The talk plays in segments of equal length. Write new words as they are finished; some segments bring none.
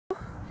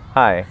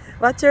Hi,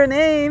 What's your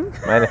name?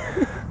 my,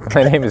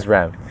 my name is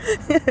Rem.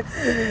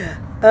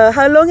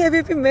 How long have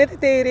you been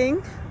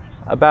meditating?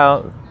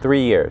 About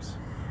 3 years.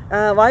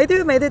 Why do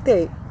you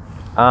meditate?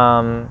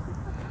 Um,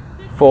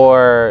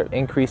 for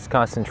increased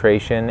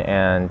concentration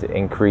and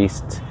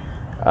increased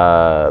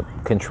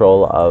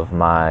control of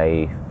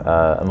my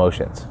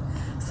emotions.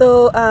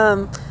 So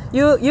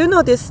you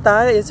know this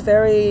style is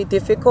very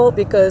difficult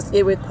because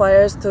it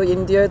requires to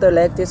endure the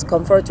leg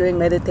discomfort during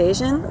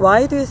meditation.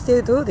 Why do you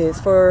still do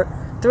this for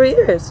 3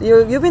 years?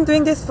 You've been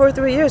doing this for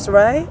 3 years,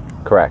 right?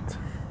 Correct.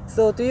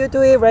 So do you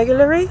do it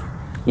regularly?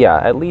 Yeah,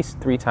 at least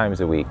 3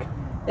 times a week.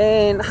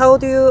 And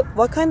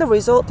what kind of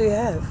result do you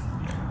have?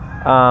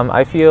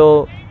 I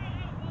feel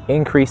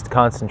increased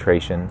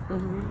concentration.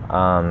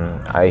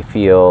 I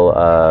feel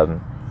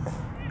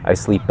I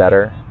sleep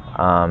better.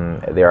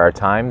 There are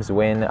times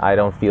when I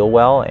don't feel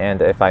well,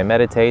 and if I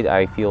meditate,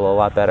 I feel a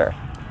lot better.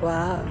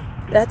 Wow,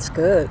 that's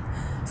good.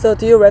 So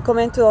do you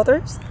recommend to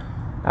others?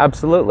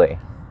 Absolutely.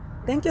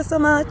 Thank you so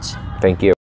much. Thank you.